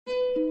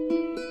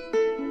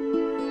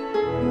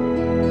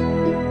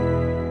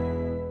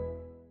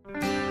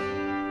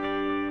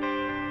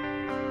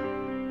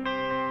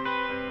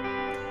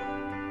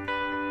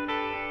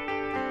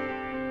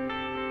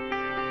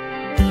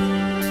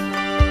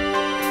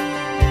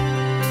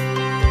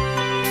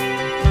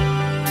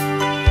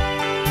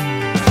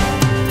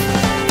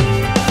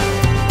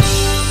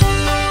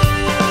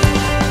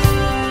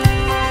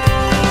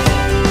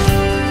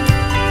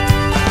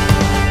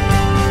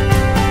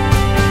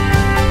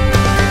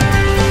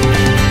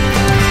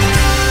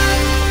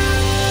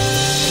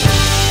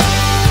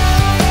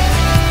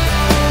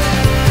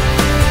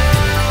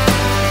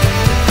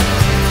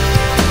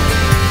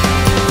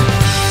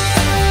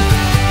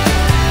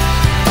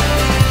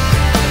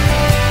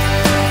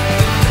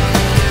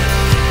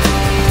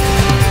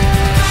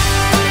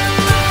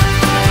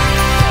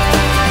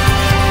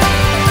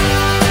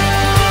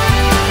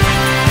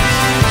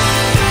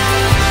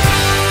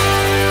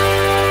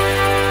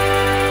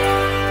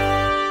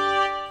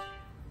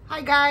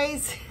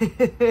guys.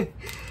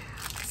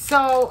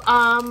 So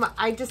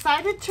I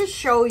decided to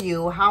show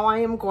you how I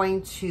am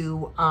going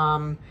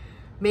to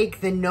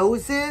make the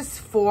noses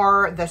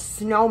for the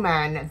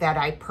snowmen that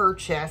I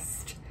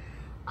purchased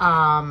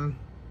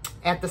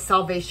at the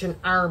Salvation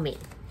Army.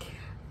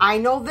 I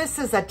know this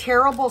is a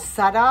terrible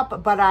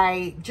setup, but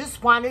I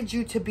just wanted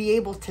you to be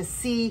able to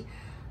see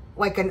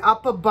like an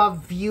up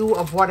above view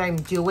of what I'm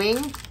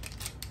doing.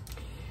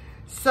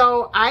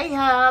 So I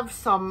have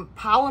some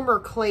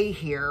polymer clay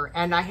here,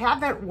 and I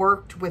haven't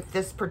worked with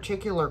this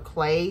particular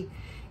clay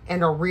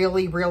in a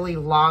really, really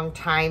long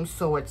time,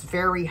 so it's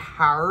very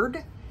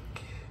hard.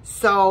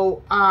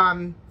 So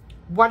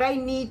what I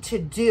need to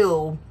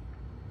do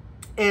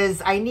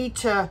is I need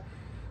to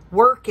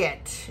work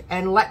it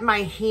and let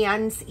my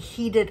hands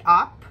heat it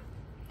up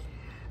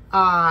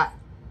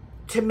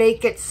to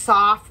make it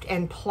soft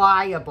and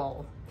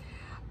pliable.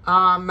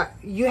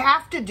 You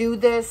have to do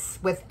this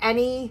with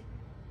any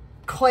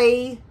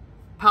clay,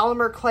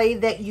 polymer clay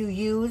that you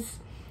use,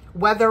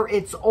 whether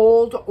it's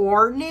old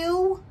or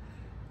new,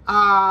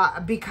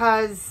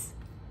 because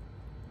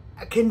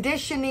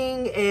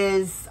conditioning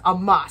is a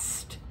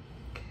must.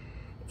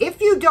 If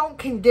you don't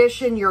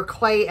condition your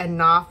clay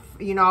enough,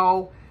 you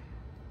know,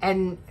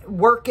 and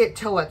work it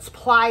till it's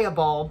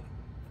pliable,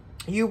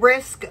 you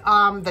risk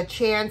the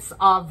chance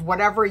of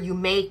whatever you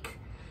make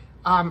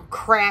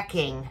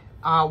cracking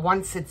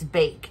once it's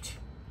baked.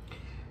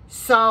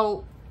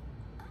 So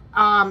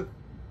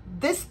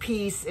this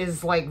piece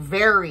is like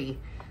very,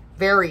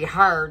 very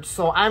hard.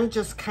 So I'm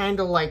just kind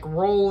of like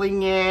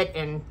rolling it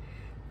and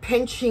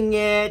pinching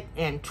it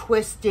and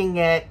twisting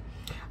it.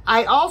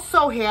 I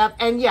also have,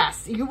 and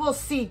yes, you will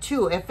see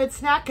too, if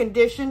it's not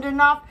conditioned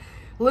enough,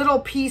 little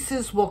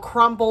pieces will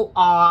crumble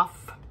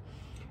off.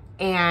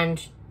 And,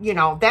 you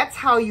know, that's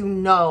how you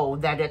know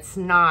that it's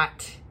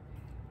not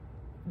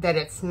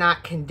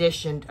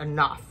conditioned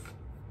enough.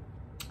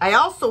 I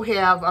also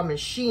have a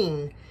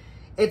machine.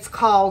 It's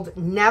called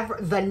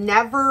the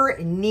Never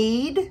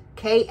Knead,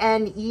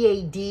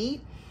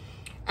 K-N-E-A-D.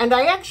 And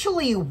I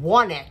actually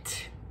won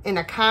it in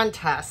a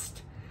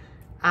contest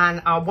on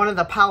one of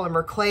the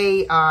polymer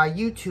clay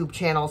YouTube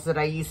channels that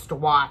I used to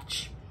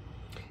watch.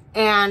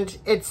 And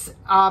it's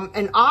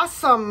an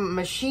awesome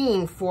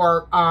machine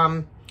for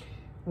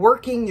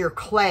working your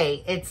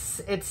clay.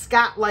 It's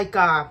got like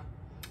a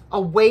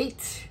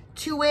weight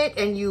to it,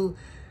 and you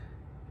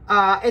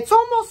it's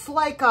almost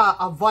like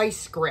a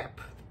vice grip,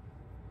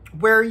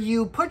 where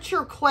you put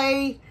your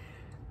clay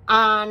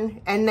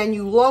on and then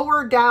you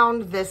lower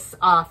down this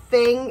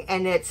thing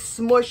and it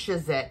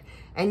smushes it,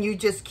 and you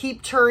just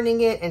keep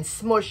turning it and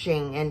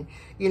smushing and,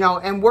 you know,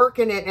 and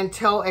working it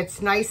until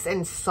it's nice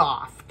and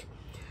soft.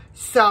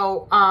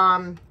 So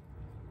I'm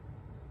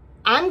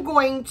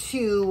going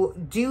to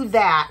do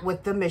that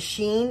with the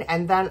machine,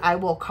 and then I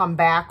will come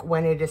back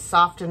when it is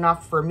soft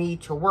enough for me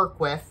to work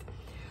with,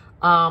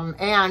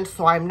 and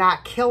so I'm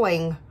not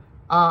killing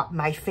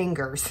my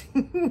fingers.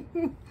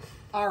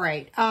 All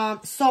right,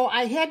 so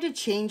I had to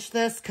change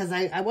this because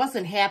I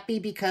wasn't happy,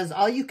 because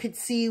all you could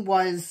see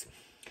was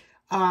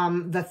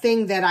the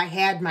thing that I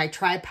had my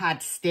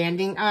tripod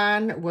standing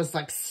on was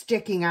like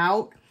sticking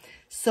out.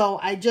 So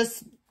I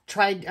just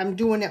tried, I'm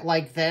doing it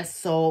like this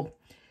so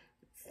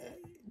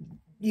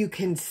you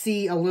can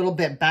see a little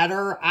bit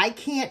better. I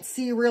can't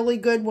see really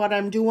good what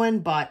I'm doing,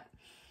 but,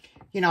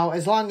 you know,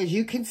 as long as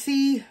you can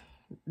see,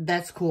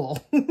 that's cool.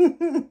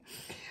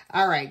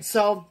 All right,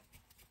 so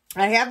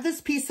I have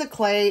this piece of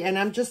clay, and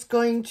I'm just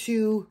going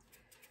to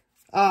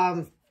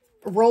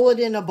roll it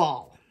in a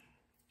ball.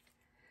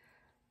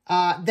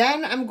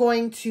 Then I'm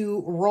going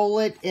to roll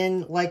it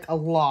in like a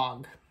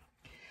log.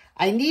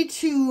 I need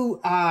to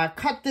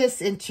cut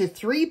this into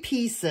 3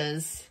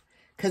 pieces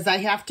because I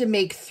have to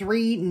make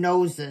 3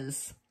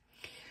 noses.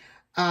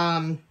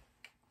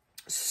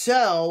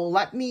 So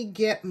let me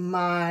get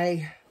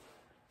my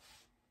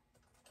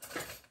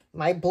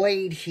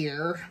blade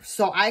here.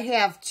 So I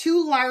have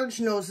 2 large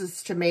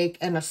noses to make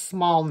and a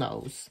small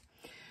nose.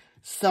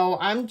 So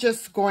I'm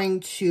just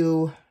going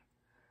to,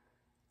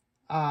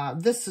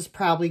 this is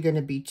probably going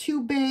to be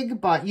too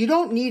big, but you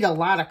don't need a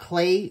lot of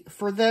clay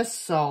for this.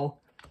 So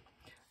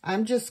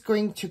I'm just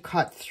going to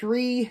cut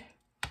 3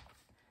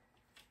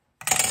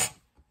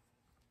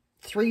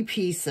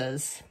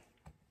 pieces.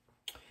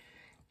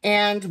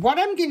 And what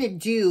I'm going to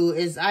do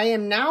is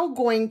I'm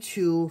going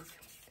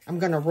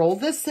to roll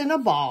this in a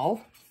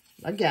ball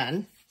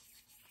again.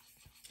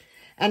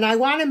 And I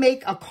want to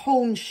make a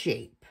cone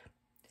shape.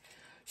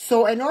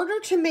 So in order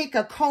to make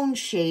a cone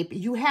shape,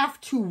 you have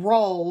to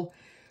roll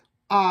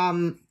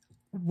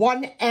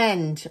one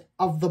end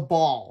of the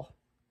ball.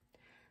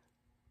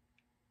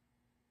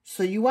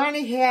 So you want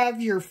to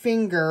have your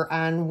finger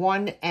on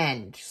one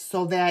end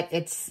so that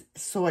it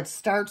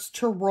starts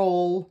to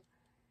roll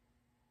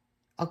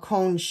a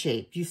cone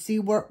shape. You see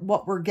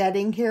what we're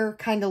getting here?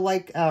 Kind of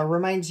like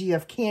reminds you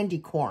of candy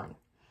corn.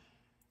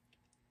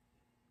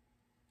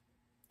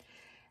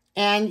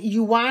 And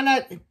you want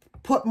to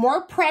put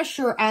more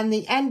pressure on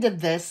the end of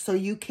this so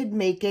you can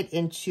make it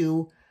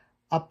into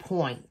a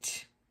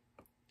point.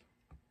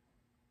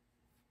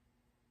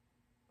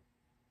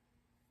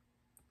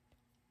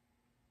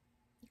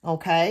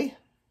 Okay.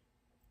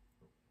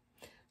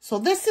 So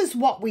this is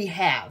what we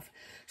have.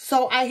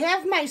 So I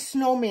have my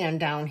snowman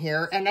down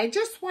here, and I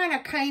just want to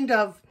kind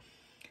of,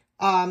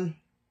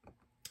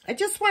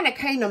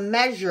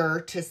 measure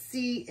to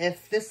see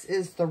if this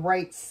is the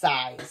right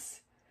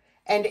size.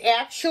 And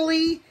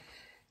actually,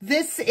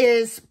 this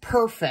is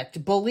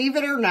perfect. Believe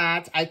it or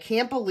not, I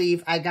can't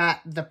believe I got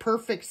the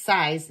perfect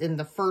size in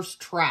the first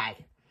try.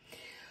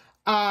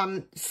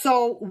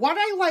 So what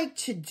I like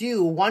to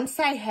do once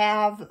I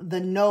have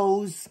the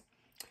nose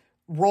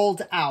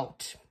rolled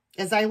out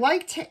is I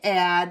like to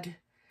add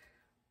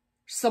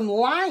some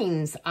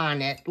lines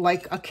on it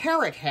like a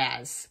carrot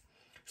has.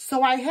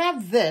 So I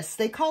have this,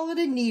 they call it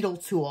a needle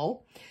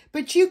tool,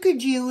 but you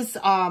could use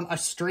a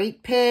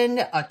straight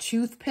pin, a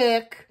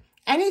toothpick,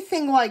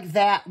 anything like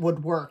that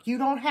would work. You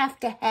don't have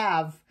to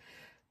have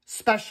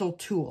special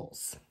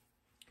tools.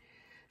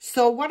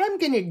 So what I'm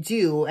going to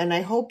do, and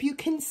I hope you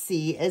can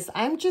see, is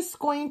I'm just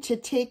going to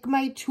take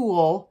my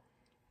tool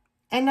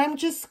and I'm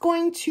just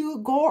going to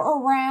go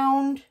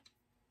around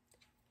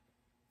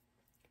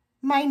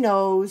my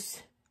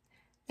nose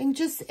and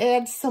just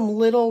add some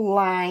little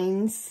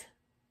lines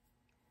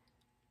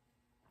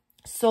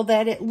so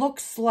that it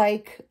looks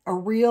like a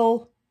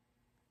real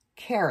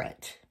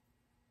carrot.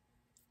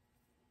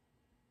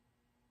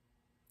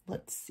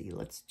 Let's see,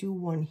 let's do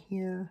one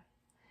here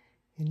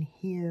and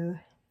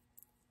here.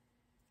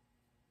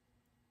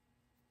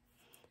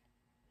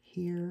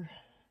 Here.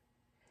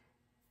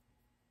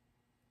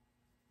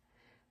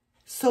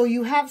 So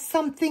you have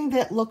something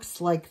that looks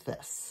like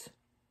this.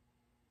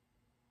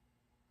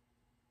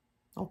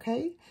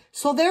 Okay,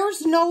 so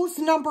there's nose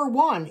number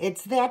one.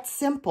 It's that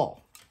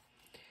simple.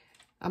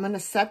 I'm going to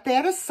set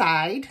that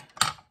aside,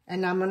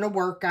 and I'm going to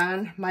work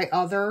on my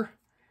other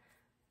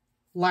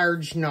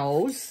large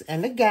nose.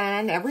 And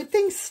again,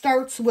 everything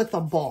starts with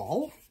a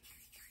ball.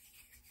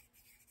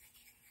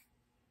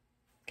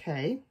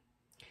 Okay.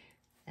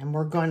 And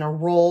we're going to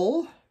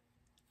roll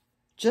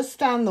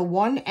just on the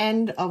one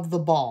end of the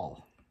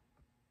ball.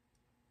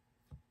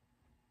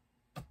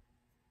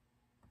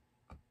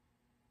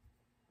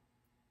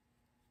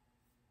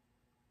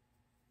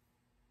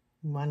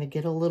 You want to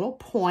get a little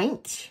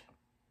point.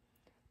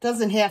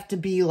 Doesn't have to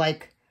be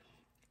like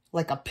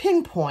a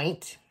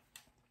pinpoint.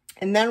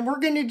 And then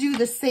we're going to do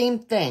the same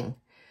thing.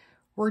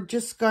 We're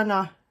just going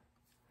to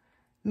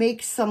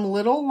make some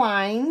little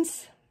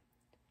lines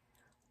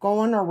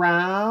going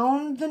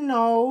around the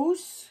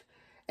nose.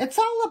 It's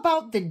all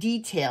about the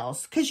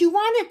details because you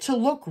want it to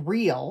look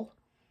real,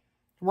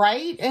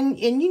 right? And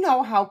you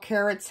know how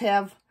carrots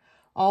have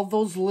all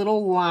those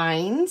little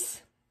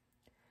lines.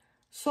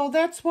 So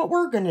that's what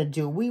we're going to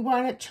do. We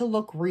want it to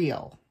look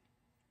real.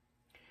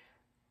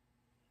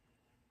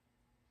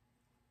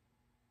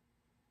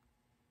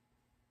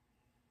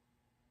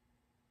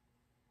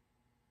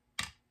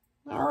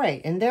 All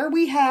right, and there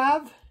we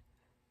have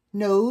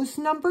nose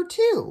number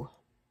two.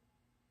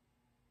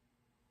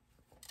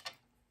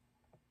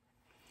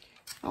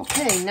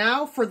 Okay,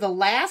 now for the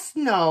last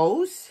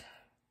nose.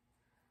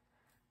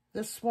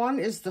 This one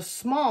is the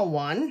small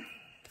one.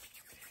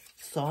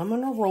 So I'm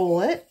going to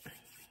roll it.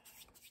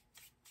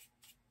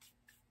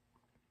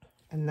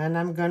 And then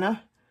I'm going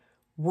to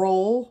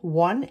roll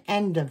one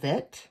end of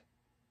it.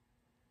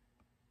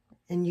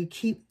 And you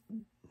keep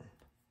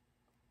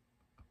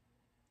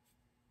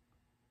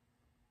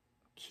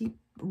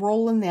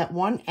rolling that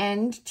one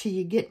end till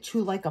you get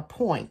to like a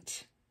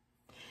point.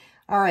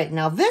 All right,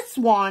 now this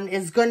one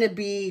is going to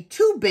be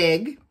too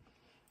big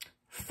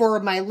for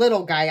my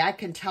little guy. I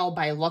can tell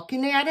by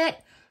looking at it.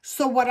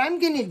 So what I'm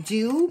going to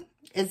do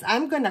is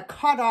I'm going to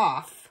cut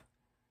off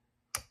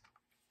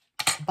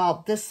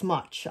about this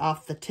much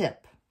off the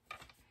tip.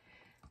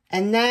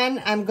 And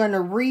then I'm going to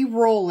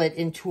re-roll it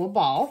into a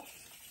ball.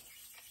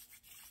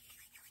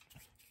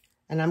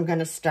 And I'm going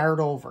to start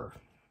over.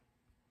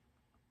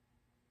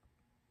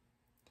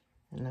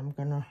 And I'm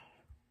going to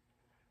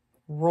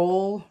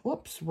roll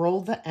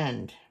the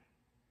end.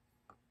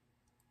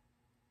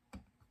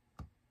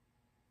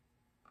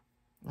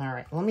 All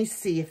right, let me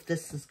see if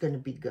this is going to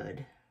be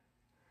good.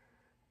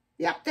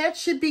 Yep, that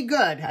should be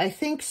good. I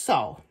think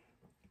so.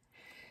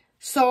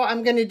 So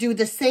I'm going to do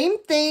the same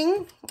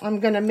thing. I'm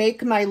going to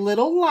make my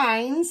little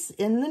lines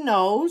in the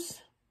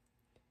nose.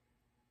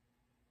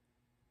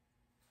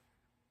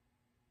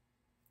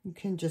 You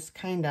can just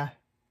kind of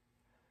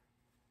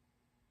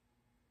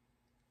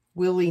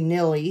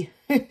willy-nilly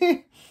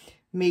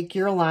make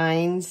your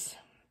lines.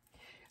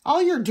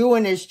 All you're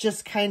doing is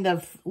just kind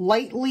of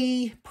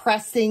lightly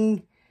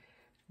pressing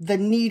the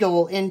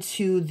needle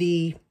into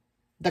the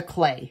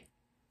clay.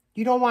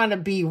 You don't want to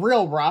be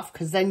real rough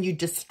because then you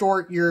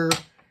distort your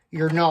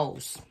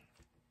nose.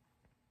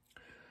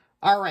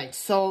 All right,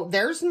 so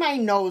there's my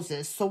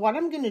noses. So what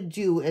I'm going to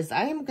do is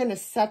I am going to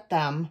set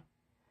them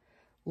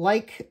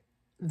like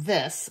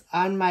this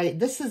on my,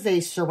 this is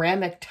a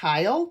ceramic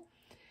tile,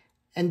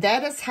 and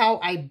that is how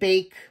I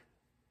bake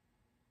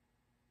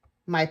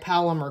my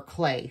polymer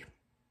clay.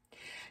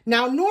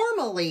 Now,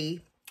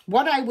 normally,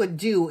 what I would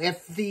do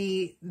if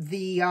the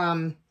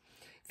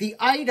the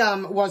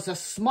item was a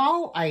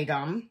small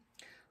item,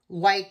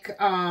 like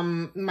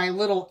my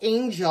little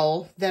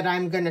angel that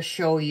I'm going to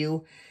show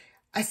you,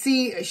 I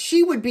see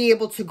she would be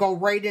able to go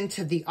right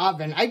into the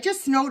oven. I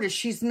just noticed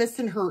she's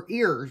missing her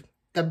ears,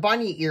 the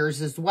bunny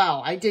ears as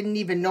well. I didn't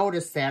even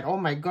notice that. Oh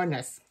my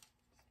goodness.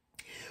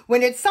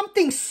 When it's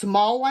something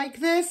small like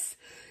this,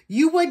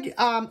 you would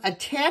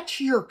attach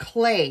your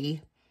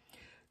clay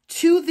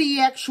to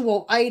the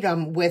actual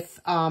item with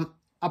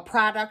a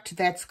product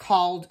that's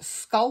called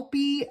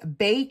Sculpey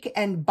Bake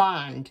and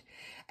Bond.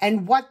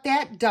 And what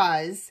that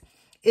does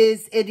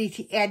is it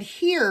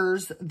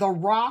adheres the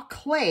raw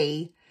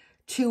clay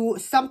to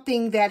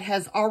something that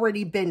has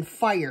already been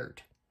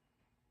fired.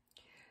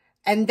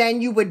 And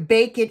then you would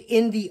bake it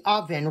in the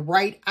oven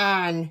right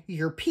on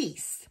your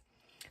piece.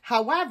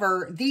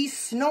 However, these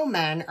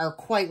snowmen are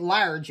quite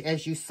large,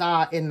 as you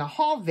saw in the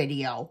haul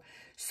video.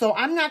 So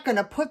I'm not going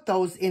to put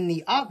those in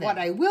the oven. What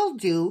I will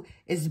do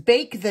is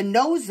bake the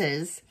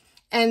noses,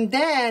 and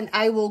then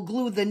I will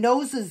glue the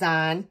noses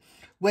on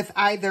with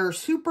either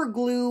super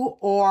glue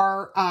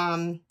or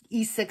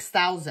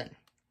E6000.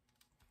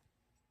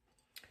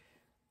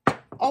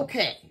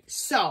 Okay,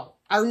 so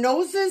our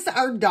noses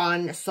are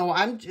done. So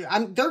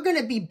they're going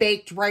to be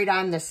baked right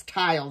on this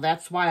tile.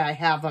 That's why I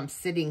have them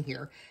sitting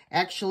here.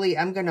 Actually,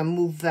 I'm going to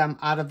move them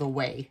out of the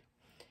way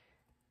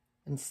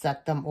and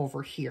set them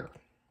over here.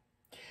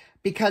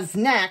 Because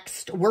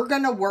next, we're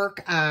going to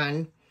work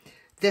on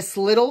this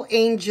little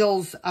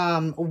angel's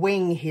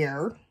wing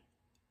here.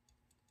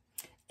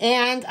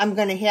 And I'm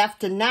going to have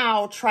to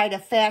now try to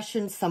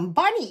fashion some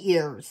bunny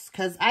ears,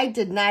 because I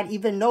did not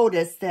even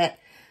notice that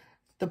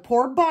the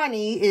poor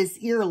bunny is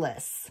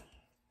earless.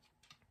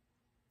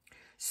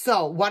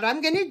 So what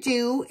I'm going to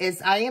do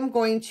is I am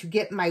going to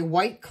get my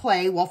white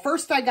clay. Well,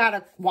 first I got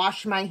to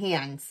wash my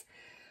hands,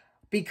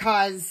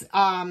 because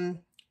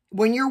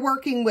when you're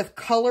working with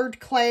colored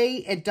clay,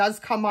 it does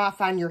come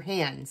off on your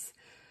hands.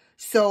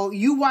 So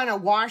you want to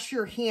wash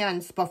your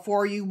hands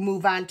before you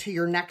move on to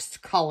your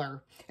next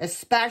color,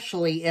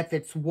 especially if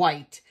it's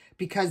white,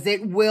 because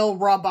it will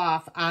rub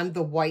off on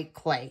the white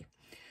clay.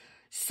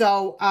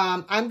 So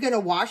I'm going to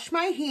wash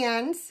my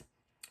hands.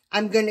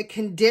 I'm going to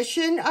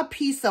condition a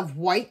piece of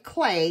white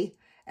clay,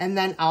 and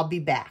then I'll be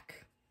back.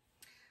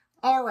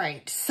 All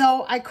right,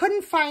 so I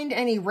couldn't find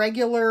any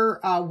regular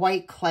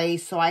white clay,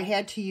 so I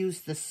had to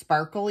use the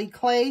sparkly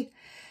clay.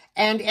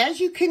 And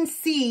as you can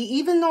see,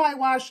 even though I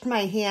washed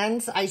my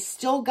hands, I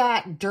still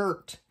got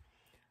dirt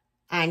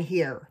on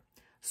here.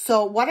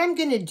 So what I'm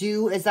going to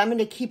do is I'm going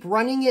to keep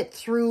running it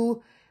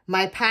through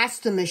my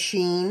pasta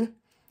machine,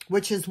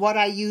 which is what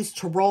I use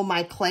to roll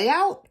my clay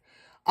out,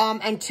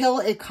 until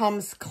it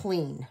comes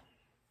clean.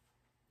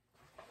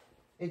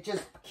 It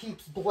just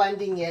keeps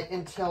blending it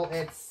until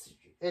it's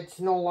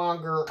no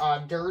longer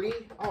dirty.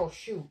 Oh,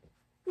 shoot.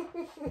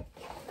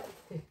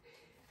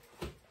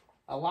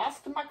 I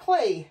lost my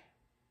clay.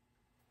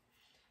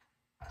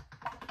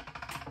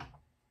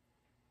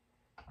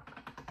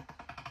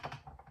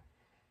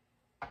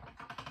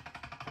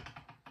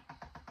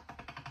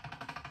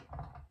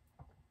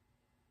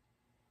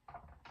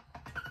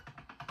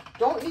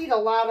 Don't need a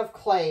lot of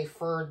clay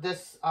for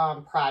this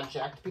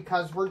project,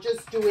 because we're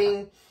just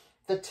doing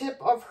the tip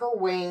of her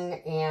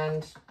wing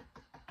and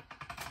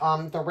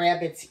the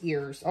rabbit's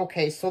ears.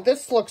 Okay, so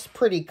this looks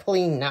pretty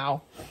clean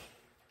now.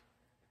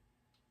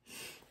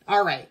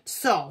 All right,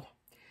 so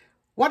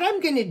what I'm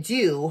going to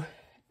do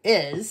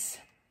is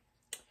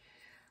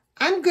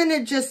I'm going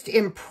to just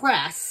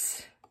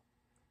impress.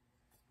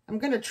 I'm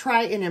going to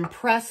try and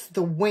impress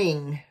the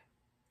wing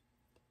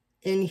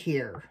in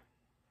here.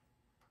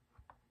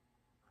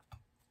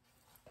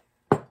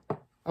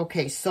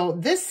 Okay, so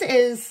this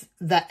is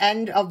the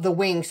end of the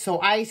wing,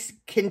 so I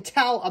can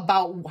tell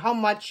about how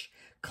much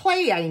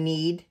clay I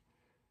need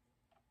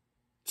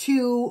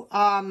to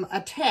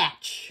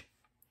attach.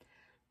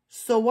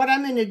 So what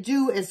I'm going to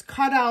do is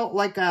cut out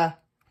like a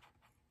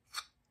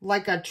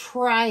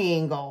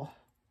triangle.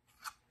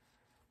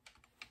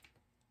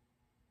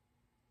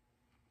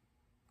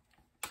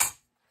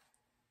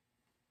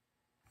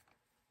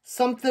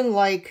 Something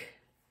like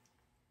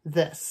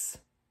this.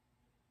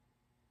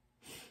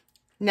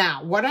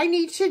 Now, what I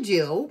need to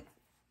do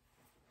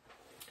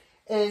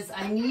is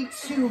I need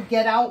to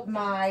get out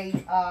my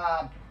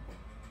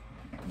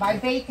my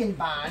Bake and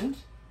Bond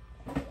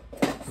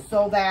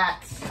so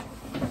that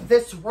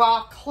this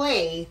raw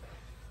clay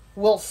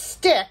will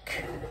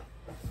stick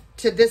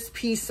to this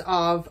piece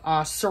of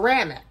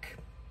ceramic.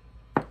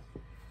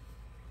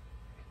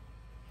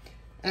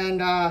 And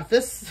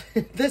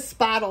this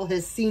bottle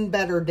has seen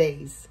better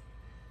days,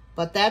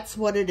 but that's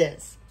what it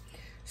is.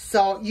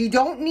 So you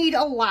don't need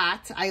a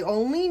lot. I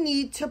only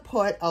need to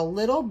put a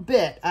little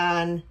bit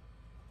on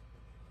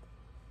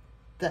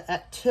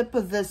the tip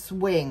of this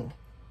wing.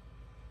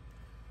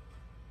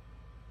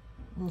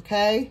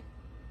 Okay?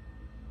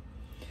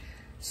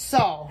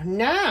 So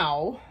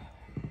now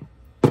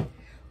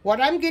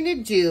what I'm going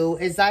to do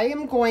is I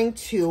am going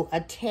to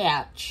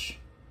attach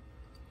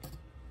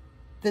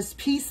this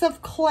piece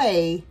of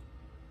clay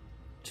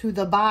to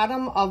the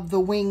bottom of the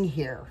wing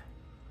here.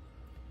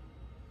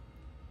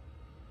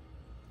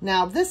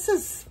 Now this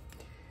is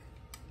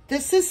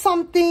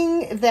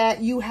something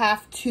that you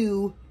have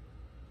to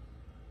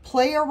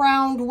play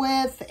around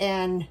with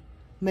and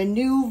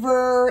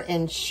maneuver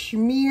and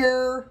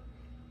smear.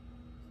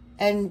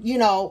 And, you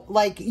know,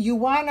 like you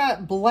want to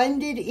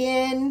blend it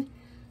in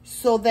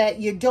so that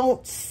you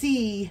don't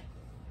see.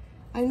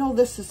 I know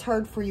this is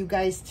hard for you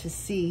guys to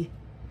see,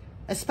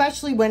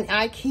 especially when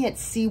I can't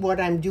see what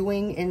I'm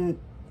doing in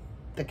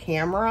the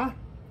camera.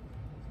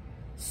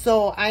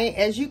 So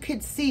as you can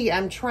see,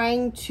 I'm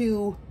trying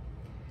to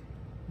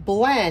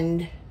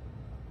blend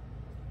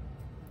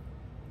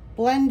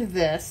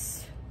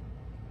this.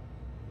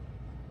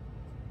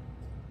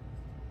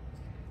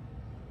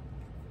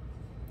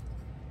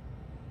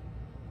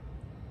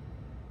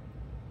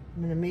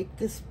 I'm going to make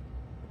this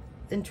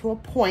into a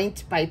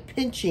point by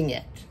pinching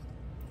it.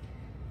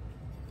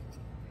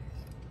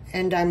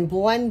 And I'm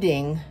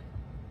blending,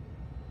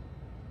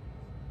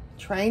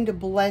 trying to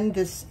blend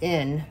this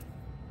in,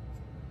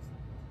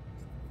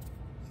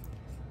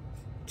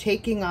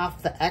 taking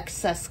off the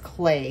excess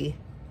clay.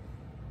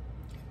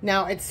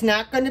 Now, it's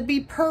not going to be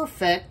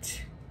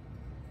perfect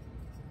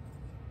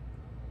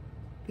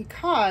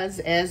because,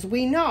 as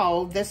we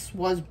know, this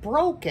was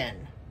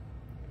broken.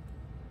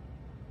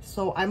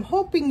 So I'm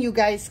hoping you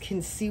guys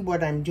can see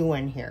what I'm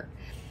doing here.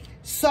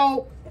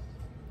 So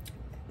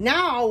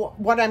now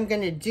what I'm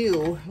going to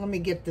do, let me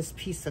get this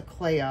piece of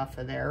clay off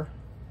of there.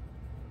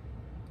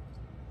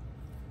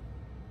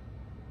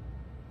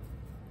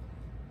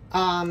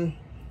 I'm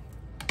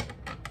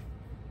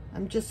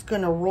just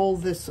going to roll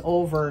this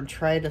over and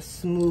try to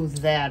smooth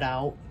that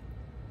out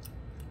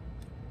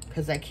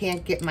because I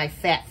can't get my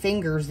fat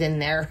fingers in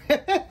there.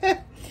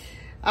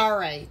 All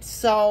right,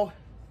 so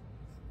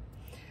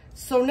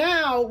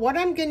now what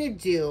I'm going to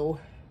do,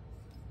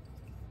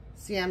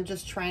 see, I'm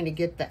just trying to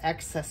get the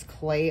excess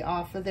clay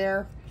off of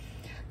there.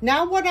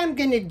 Now what I'm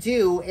going to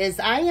do is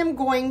I am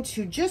going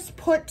to just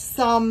put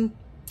some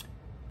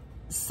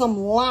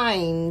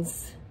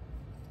lines.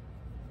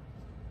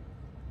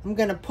 I'm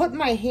going to put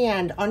my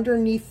hand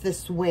underneath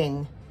this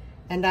wing,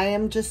 and I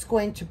am just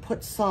going to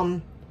put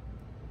some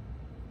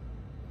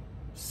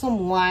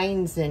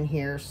lines in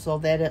here so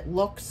that it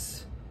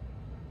looks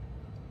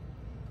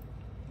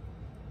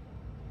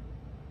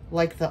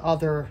like the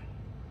other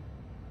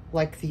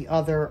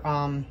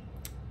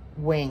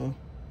wing.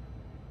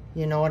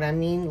 You know what I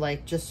mean?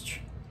 Like just,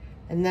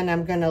 and then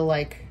I'm gonna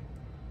like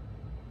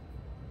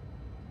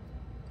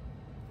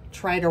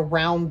try to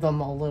round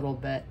them a little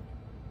bit.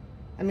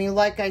 I mean,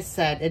 like I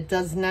said, it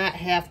does not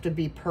have to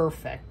be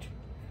perfect.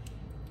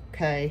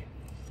 Okay.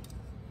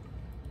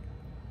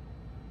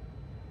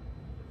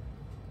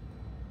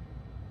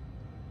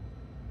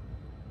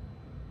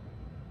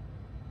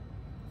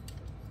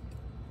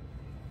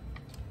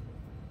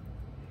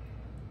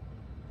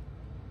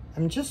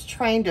 I'm just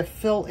trying to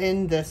fill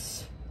in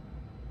this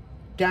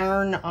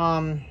darn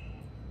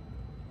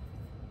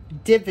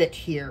divot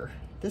here.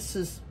 This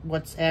is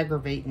what's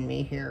aggravating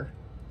me here.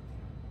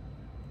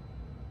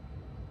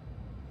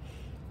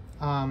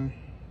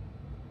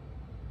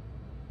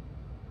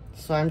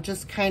 So I'm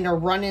just kind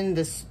of running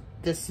this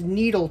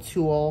needle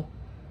tool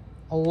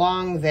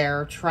along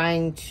there,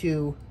 trying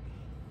to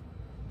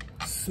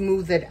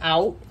smooth it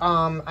out.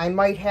 I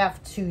might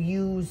have to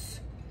use,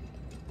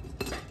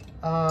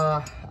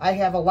 I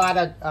have a lot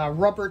of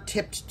rubber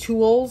tipped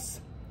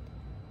tools,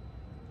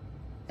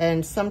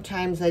 and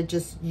sometimes I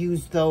just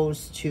use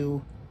those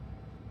to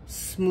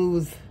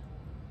smooth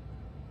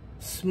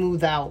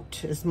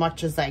out as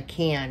much as I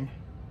can.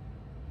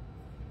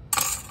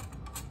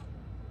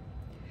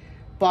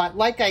 But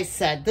like I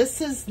said, this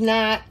is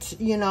not,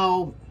 you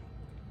know,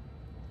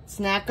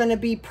 it's not going to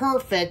be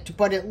perfect,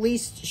 but at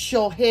least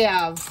she'll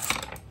have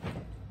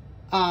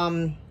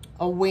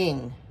a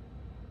wing,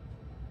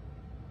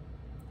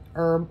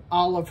 or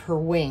all of her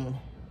wing.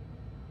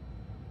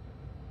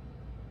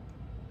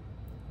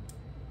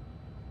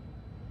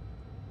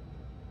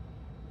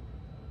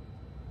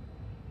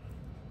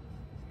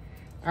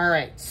 All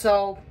right,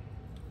 so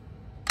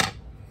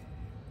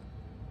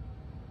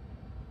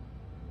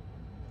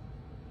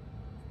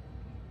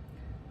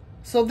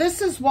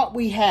this is what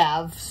we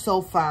have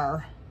so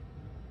far.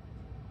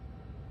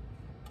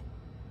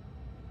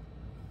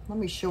 Let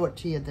me show it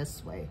to you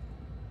this way.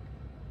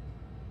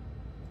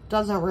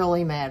 Doesn't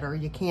really matter,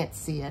 you can't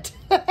see it.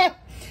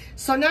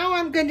 So now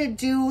I'm going to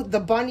do the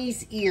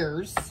bunny's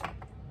ears.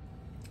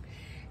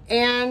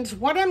 And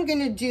what I'm going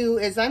to do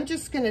is I'm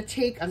just going to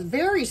take a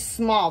very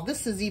small,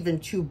 this is even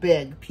too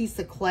big, piece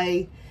of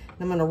clay.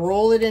 I'm going to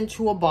roll it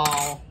into a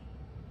ball.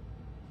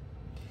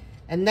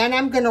 And then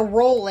I'm going to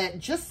roll it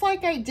just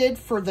like I did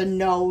for the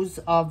nose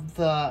of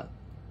the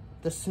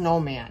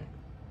snowman.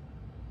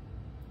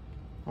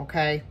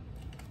 Okay.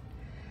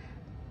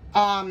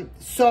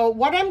 So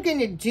what I'm going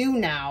to do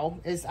now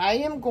is I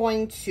am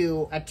going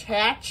to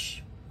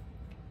attach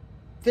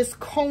this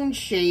cone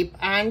shape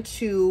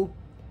onto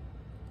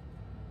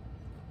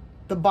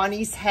the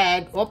bunny's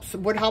head. Oops,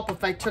 it would help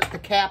if I took the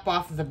cap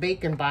off of the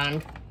bacon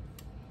bond.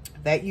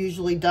 That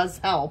usually does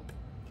help.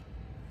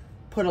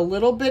 put a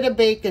little bit of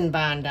Bacon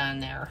Bond on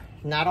there,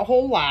 not a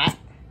whole lot.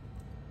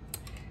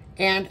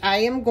 And I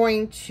am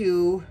going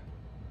to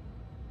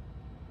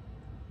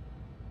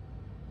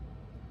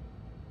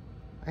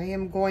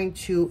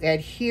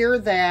adhere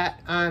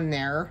that on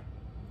there.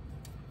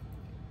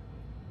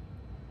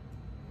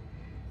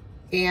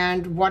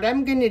 And what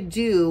I'm going to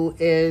do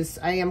is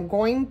I am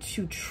going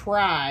to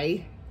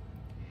try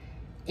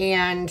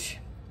and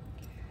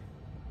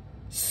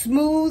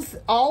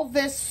smooth all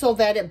this so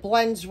that it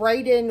blends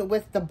right in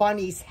with the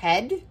bunny's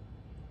head.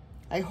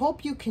 I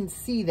hope you can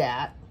see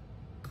that.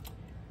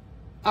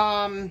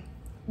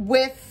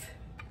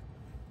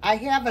 I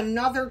have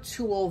another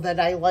tool that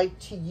I like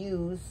to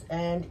use,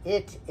 and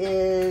it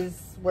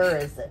is, where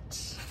is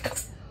it?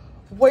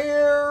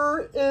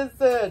 Where is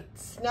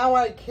it? Now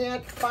I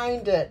can't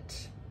find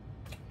it.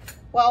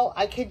 Well,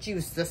 I could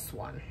use this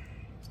one.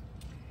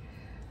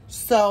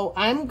 So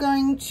I'm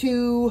going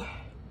to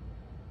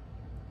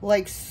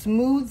like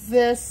smooth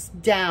this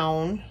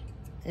down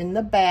in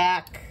the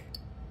back.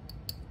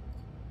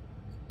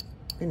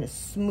 I'm going to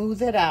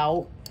smooth it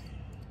out.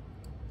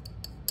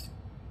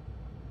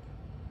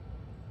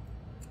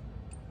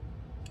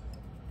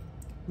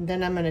 And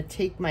then I'm going to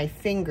take my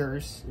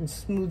fingers and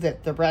smooth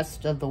it the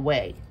rest of the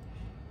way.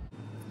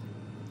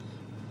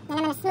 Then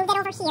I'm going to smooth it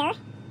over here.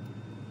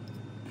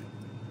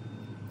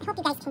 I hope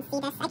you guys can see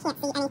this. I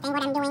can't see anything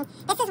what I'm doing.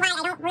 This is why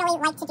I don't really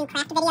like to do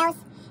craft videos,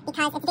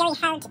 because it's very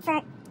hard to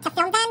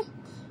film them.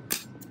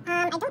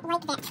 I don't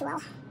like that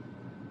tool.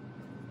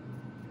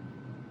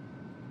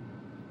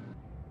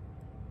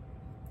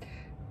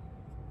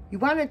 You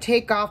want to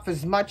take off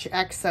as much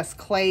excess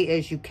clay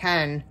as you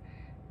can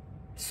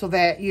so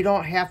that you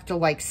don't have to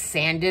like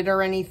sand it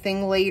or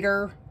anything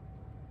later.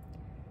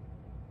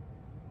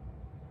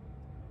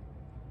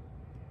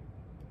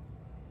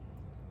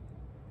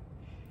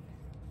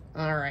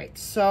 All right,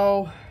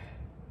 so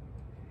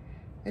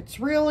it's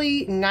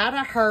really not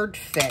a hard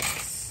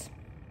fix.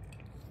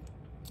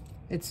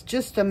 It's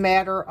just a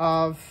matter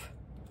of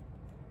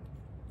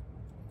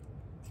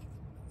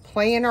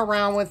playing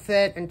around with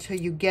it until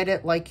you get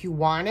it like you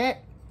want it.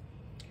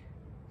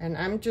 And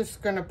I'm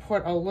just gonna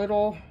put a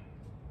little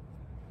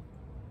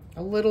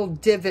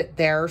divot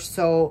there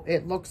so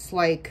it looks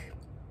like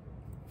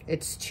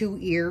it's 2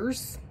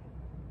 ears.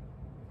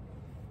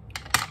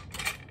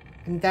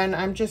 And then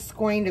I'm just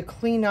going to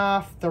clean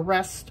off the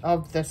rest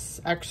of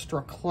this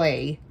extra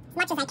clay. As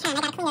much as I can.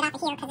 I gotta clean it off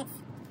of here because it's...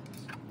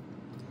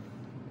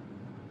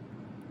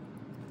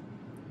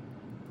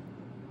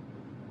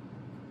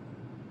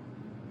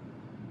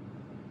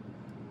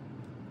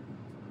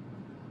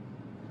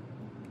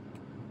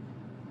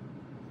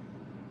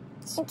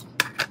 Shoot.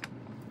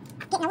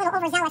 Getting a little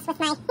overzealous with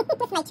my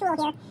with my tool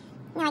here.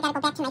 Now I gotta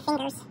go back to my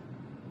fingers.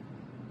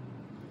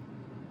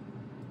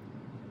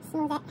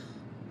 Smooth it.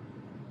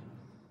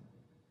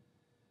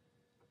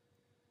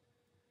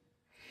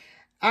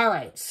 All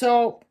right,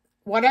 so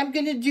what I'm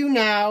going to do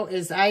now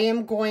is I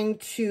am going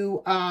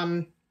to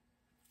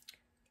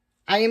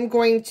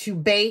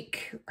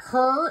bake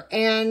her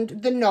and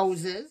the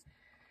noses.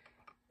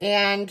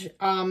 And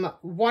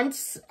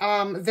once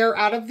they're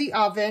out of the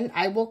oven,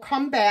 I will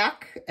come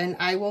back and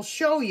I will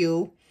show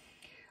you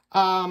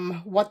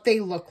what they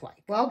look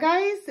like. Well,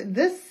 guys,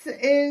 this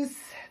is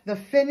the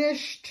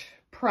finished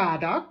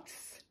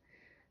products.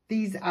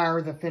 These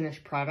are the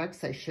finished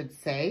products, I should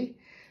say.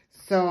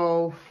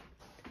 So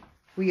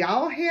we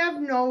all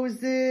have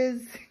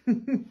noses.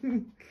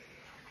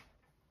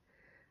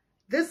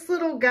 This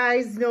little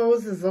guy's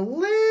nose is a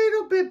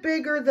little bit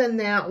bigger than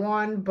that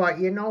one, but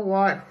you know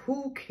what?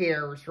 Who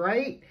cares,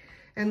 right?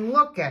 And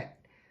look at,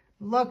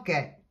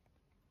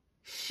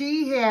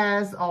 she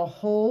has a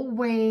whole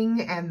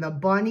wing and the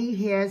bunny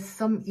has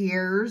some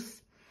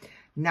ears.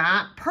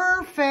 Not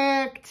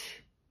perfect,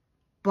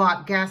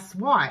 but guess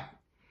what?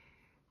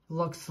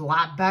 Looks a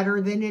lot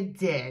better than it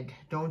did.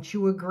 Don't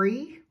you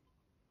agree?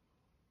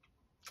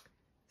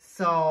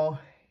 So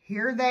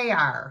here they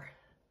are.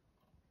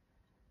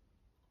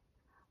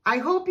 I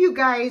hope you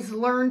guys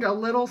learned a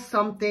little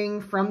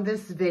something from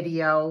this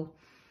video.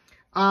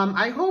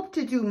 I hope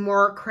to do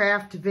more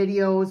craft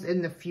videos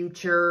in the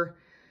future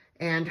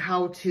and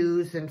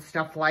how-tos and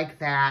stuff like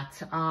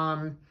that.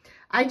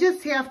 I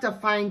just have to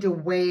find a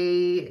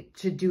way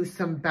to do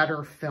some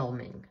better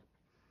filming.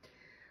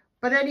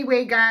 But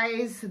anyway,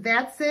 guys,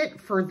 that's it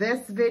for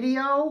this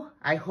video.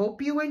 I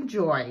hope you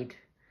enjoyed.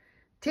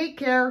 Take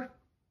care.